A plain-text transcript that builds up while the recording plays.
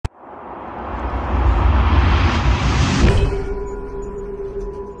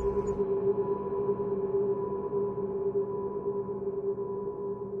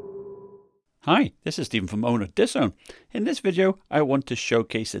Hi, this is Stephen from Owner Disown. In this video, I want to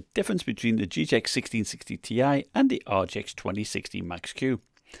showcase the difference between the GTX 1660Ti and the RTX 2060 Max-Q.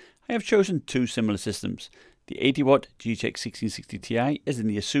 I have chosen two similar systems. The 80W GTX 1660Ti is in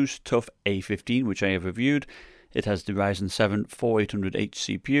the Asus TUF A15, which I have reviewed. It has the Ryzen 7 4800H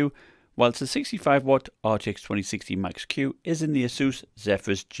CPU, whilst the 65W RTX 2060 Max-Q is in the Asus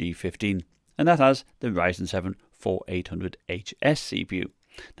Zephyrus G15, and that has the Ryzen 7 4800HS CPU.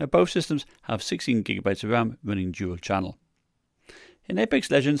 Now both systems have 16GB of RAM running dual channel. In Apex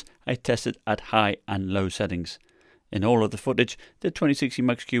Legends I tested at high and low settings. In all of the footage the 2060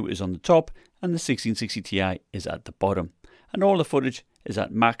 Max-Q is on the top and the 1660Ti is at the bottom, and all the footage is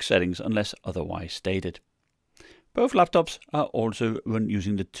at max settings unless otherwise stated. Both laptops are also run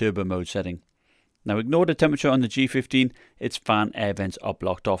using the turbo mode setting. Now ignore the temperature on the G15, its fan air vents are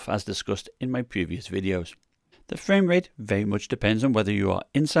blocked off as discussed in my previous videos. The frame rate very much depends on whether you are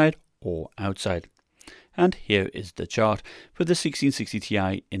inside or outside. And here is the chart with the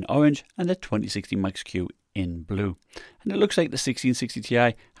 1660Ti in orange and the 2060 Max-Q in blue. And it looks like the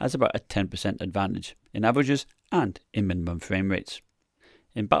 1660Ti has about a 10% advantage in averages and in minimum frame rates.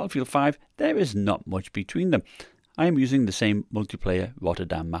 In Battlefield 5 there is not much between them. I am using the same multiplayer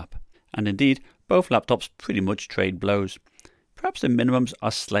Rotterdam map. And indeed both laptops pretty much trade blows. Perhaps the minimums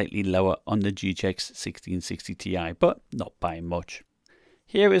are slightly lower on the GTX 1660Ti, but not by much.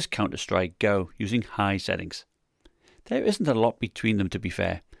 Here is Counter-Strike Go using high settings. There isn't a lot between them to be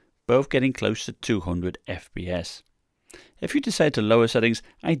fair, both getting close to 200 FPS. If you decide to lower settings,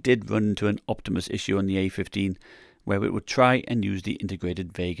 I did run into an Optimus issue on the A15 where it would try and use the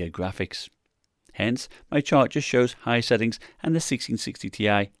integrated Vega graphics. Hence, my chart just shows high settings and the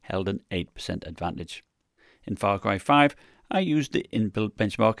 1660Ti held an 8% advantage. In Far Cry 5, I used the inbuilt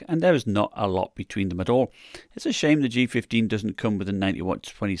benchmark and there is not a lot between them at all. It's a shame the G15 doesn't come with a 90W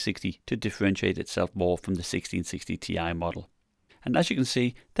 2060 to differentiate itself more from the 1660Ti model. And as you can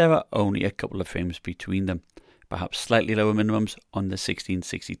see, there are only a couple of frames between them. Perhaps slightly lower minimums on the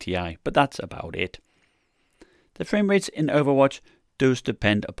 1660Ti, but that's about it. The frame rates in Overwatch does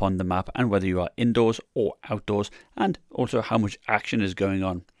depend upon the map and whether you are indoors or outdoors, and also how much action is going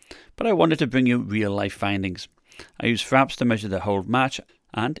on. But I wanted to bring you real life findings. I used fraps to measure the whole match,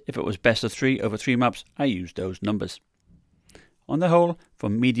 and if it was best of 3 over 3 maps, I used those numbers. On the whole,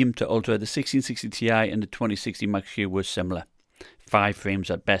 from medium to ultra, the 1660Ti and the 2060 Max-Q were similar. 5 frames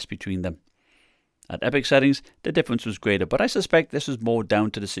at best between them. At epic settings, the difference was greater, but I suspect this was more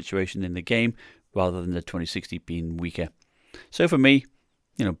down to the situation in the game rather than the 2060 being weaker. So for me,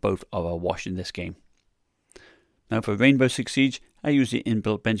 both are a wash in this game. Now for Rainbow Six Siege, I used the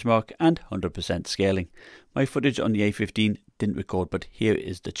inbuilt benchmark and 100% scaling. My footage on the A15 didn't record, but here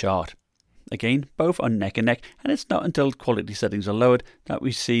is the chart. Again, both are neck and neck, and it's not until quality settings are lowered that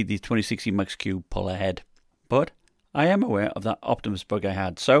we see the 2060 Max-Q pull ahead. But I am aware of that Optimus bug I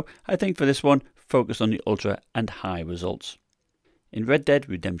had, so I think for this one, focus on the ultra and high results. In Red Dead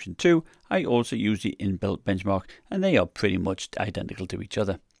Redemption 2, I also used the inbuilt benchmark, and they are pretty much identical to each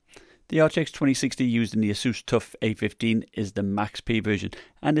other. The RTX 2060 used in the Asus TUF A15 is the Max P version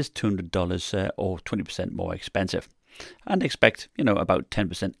and is $200 or 20% more expensive. And expect, about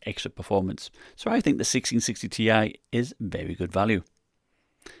 10% extra performance. So I think the 1660Ti is very good value.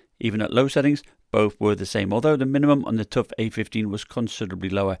 Even at low settings, both were the same, although the minimum on the TUF A15 was considerably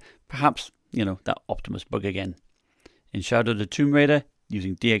lower. Perhaps, that Optimus bug again. In Shadow the Tomb Raider,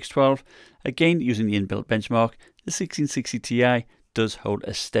 using DX12, again using the inbuilt benchmark, the 1660Ti does hold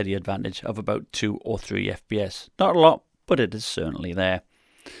a steady advantage of about 2 or 3 FPS. Not a lot, but it is certainly there.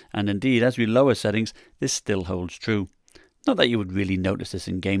 And indeed, as we lower settings, this still holds true. Not that you would really notice this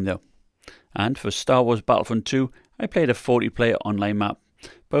in game though. And for Star Wars Battlefront 2, I played a 40-player online map.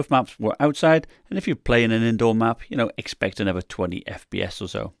 Both maps were outside, and if you play in an indoor map, expect another 20 FPS or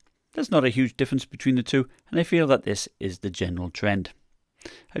so. There's not a huge difference between the two, and I feel that this is the general trend.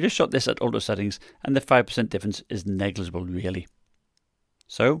 I just shot this at ultra settings, and the 5% difference is negligible really.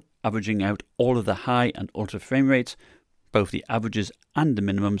 So, averaging out all of the high and ultra frame rates, both the averages and the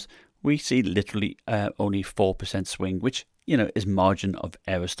minimums, we see literally only 4% swing, which, is margin of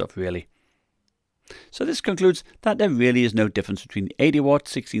error stuff really. So this concludes that there really is no difference between the 80W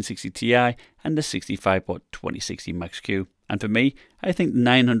 1660Ti and the 65W 2060 Max-Q. And for me, I think the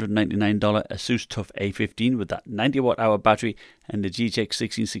 $999 Asus TUF A15 with that 90Wh battery and the GTX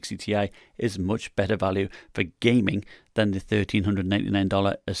 1660Ti is much better value for gaming than the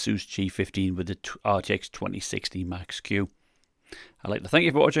 $1,399 Asus G15 with the RTX 2060 Max-Q. I'd like to thank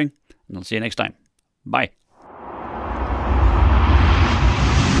you for watching, and I'll see you next time. Bye.